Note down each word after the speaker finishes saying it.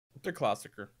The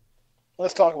Klassiker.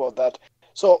 Let's talk about that.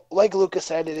 So, like Lucas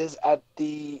said, it is at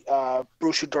the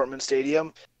Borussia Dortmund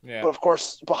Stadium. Yeah. But of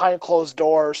course, behind closed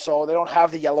doors, so they don't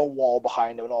have the yellow wall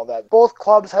behind them and all that. Both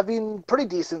clubs have been pretty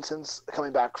decent since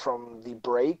coming back from the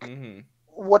break. Mm-hmm.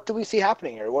 What do we see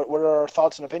happening here? What are our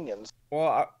thoughts and opinions?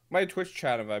 Well, my Twitch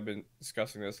chat have I been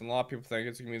discussing this, and a lot of people think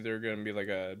it's either going to be like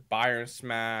a Bayern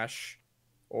smash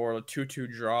or a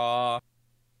 2-2 draw.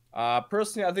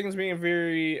 Personally, I think it's being a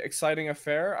very exciting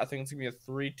affair. I think it's going to be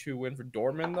a 3-2 win for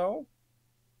Dortmund, though.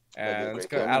 That'd be a And it's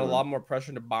great going to game. add a lot more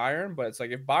pressure to Bayern, but it's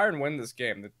like if Bayern win this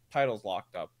game, the title's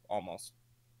locked up almost.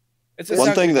 It's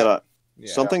One thing that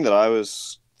yeah. something that I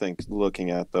was looking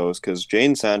at though is because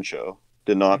Jane Sancho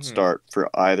did not start for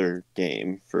either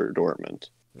game for Dortmund,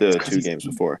 the 2 games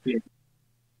before.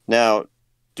 Now,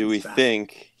 do we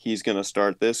think he's going to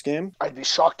start this game? I'd be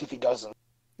shocked if he doesn't.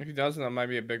 If he doesn't, that might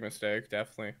be a big mistake,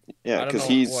 definitely. Yeah, because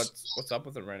what's up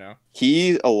with him right now.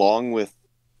 He, along with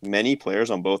many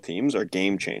players on both teams, are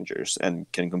game changers and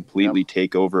can completely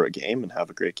take over a game and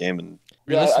have a great game. And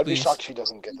yeah, I'd be shocked if he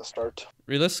doesn't get the start.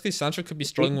 Realistically, Sancho could be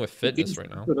struggling with fitness right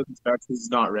now.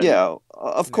 He's not ready. Yeah,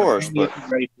 of course, but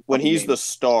when he's the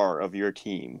star of your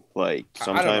team, like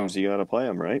sometimes you gotta play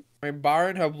him, right? I mean,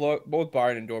 both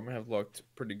Bayern and Dortmund have looked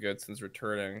pretty good since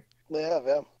returning. Yeah.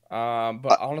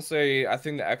 But honestly, I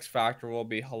think the X factor will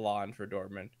be Haaland for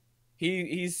Dortmund.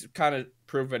 He's kind of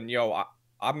proven,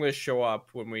 I'm going to show up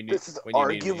when we need. This is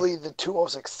arguably the 2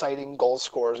 most exciting goal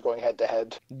scorers going head to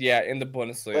head. Yeah, in the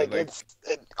Bundesliga. Like it's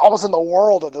almost in the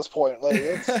world at this point. Like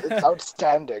it's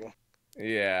outstanding.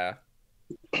 Yeah.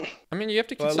 I mean, you have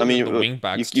to consider the wing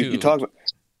backs too. You talk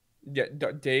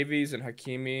about Davies and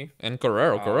Hakimi and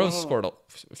Guerrero. Guerrero scored a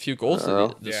few goals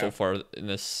so far in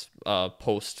this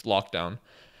post lockdown.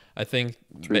 I think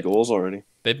 3 goals already.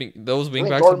 Those wing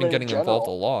backs have been getting involved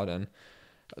a lot, and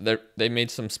they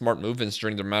made some smart movements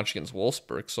during their match against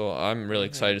Wolfsburg. So I'm really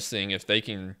excited seeing if they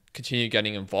can continue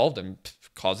getting involved and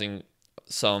causing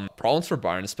some problems for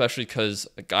Bayern, especially because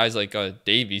guys like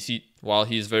Davies, while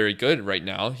he's very good right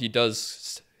now, he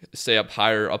does stay up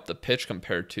higher up the pitch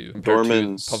compared to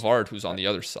Pavard, who's on the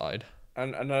other side.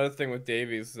 And another thing with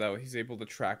Davies is that he's able to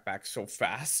track back so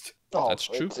fast. Oh, that's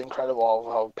true. It's incredible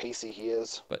how pacey he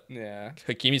is. But yeah,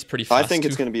 Hakimi's pretty fast. I think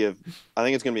it's gonna be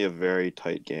a very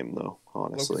tight game though.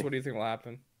 Honestly, Lucas, what do you think will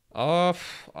happen?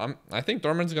 I think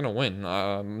Dortmund's gonna win.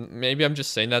 Maybe I'm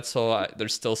just saying that so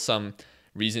there's still some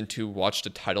reason to watch the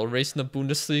title race in the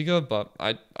Bundesliga, but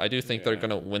I do think they're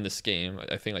gonna win this game.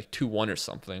 I think like 2-1 or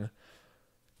something.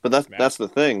 But that's the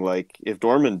thing. Like if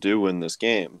Dortmund do win this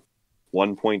game,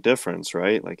 1 point difference,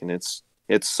 right? Like, and it's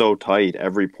so tight.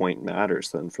 Every point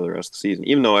matters then for the rest of the season.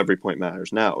 Even though every point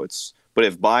matters now, but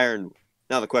if Bayern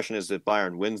now the question is if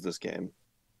Bayern wins this game,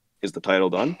 is the title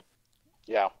done?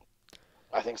 Yeah,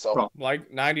 I think so. Like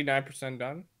 99%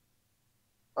 done.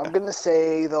 I'm gonna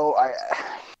say though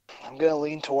I'm gonna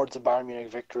lean towards the Bayern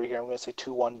Munich victory here. I'm gonna say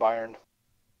 2-1 Bayern.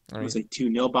 I'm gonna say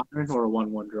 2-0 Bayern or a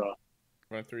 1-1 draw.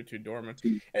 3-2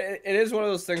 Dortmund. It is one of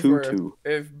those things where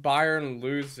if Bayern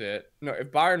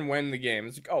if Bayern win the game,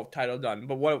 it's like, title done.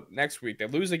 But what next week? They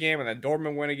lose a game and then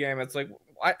Dortmund win a game. It's like,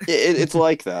 what? It's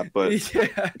like that. But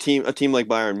a team like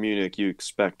Bayern Munich, you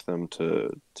expect them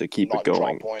to keep it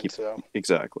going.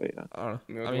 Exactly. Yeah.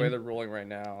 The way they're rolling right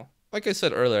now. Like I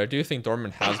said earlier, I do think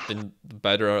Dortmund has been the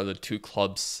better of the 2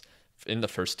 clubs in the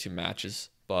first 2 matches.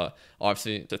 But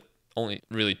obviously, the only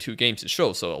really 2 games to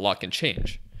show, so a lot can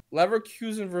change.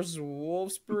 Leverkusen versus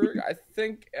Wolfsburg. I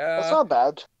think that's not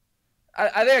bad.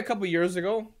 I think a couple years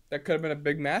ago that could have been a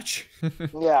big match.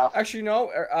 Yeah. Actually, no.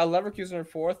 Leverkusen are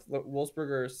 4th. Wolfsburg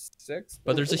are 6th.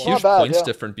 But there's a huge points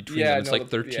difference between them. It's like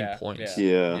 13 points.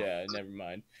 Yeah. Never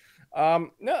mind. No,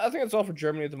 I think that's all for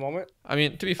Germany at the moment. I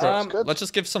mean, to be fair, let's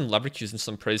just give some Leverkusen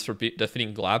some praise for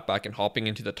defeating Gladbach and hopping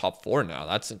into the top 4 now.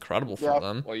 That's incredible for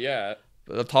them. Well, yeah.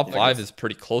 The top 5 is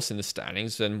pretty close in the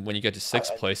standings, and when you get to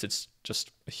 6th place, it's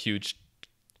just a huge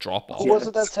drop off. Who was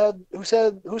it that said? Who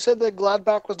said that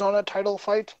Gladbach was not a title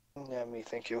fight? Yeah, me.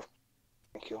 Thank you.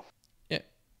 Yeah.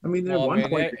 I mean, they're 1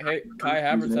 point. Hey, Kai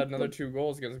Havertz had another 2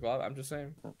 goals against Gladbach. I'm just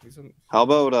saying. How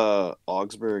about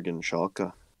Augsburg and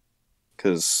Schalke?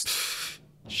 Because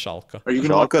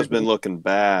Schalke's been looking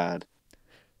bad.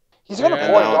 He's gonna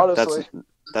point, honestly.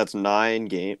 That's 9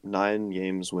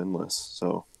 games winless.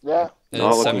 So yeah, and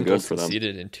not looking good for them.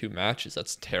 Conceded in 2 matches.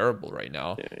 That's terrible right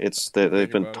now. Yeah, they've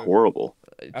been horrible.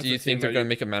 Do you think they're going to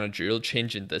make a managerial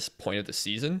change in this point of the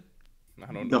season?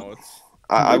 I don't know.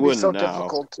 I wouldn't so know.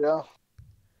 Difficult, yeah.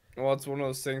 Well, it's one of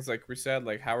those things like we said.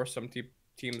 Like, how are some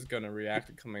teams going to react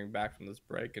to coming back from this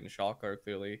break? And Schalke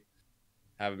clearly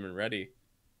haven't been ready.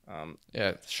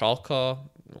 Yeah, Schalke.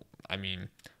 I mean,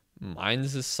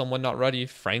 Mainz is somewhat not ready.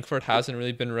 Frankfurt hasn't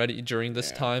really been ready during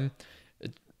this time.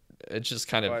 It's just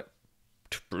kind of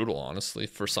brutal, honestly,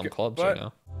 for some clubs right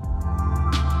now.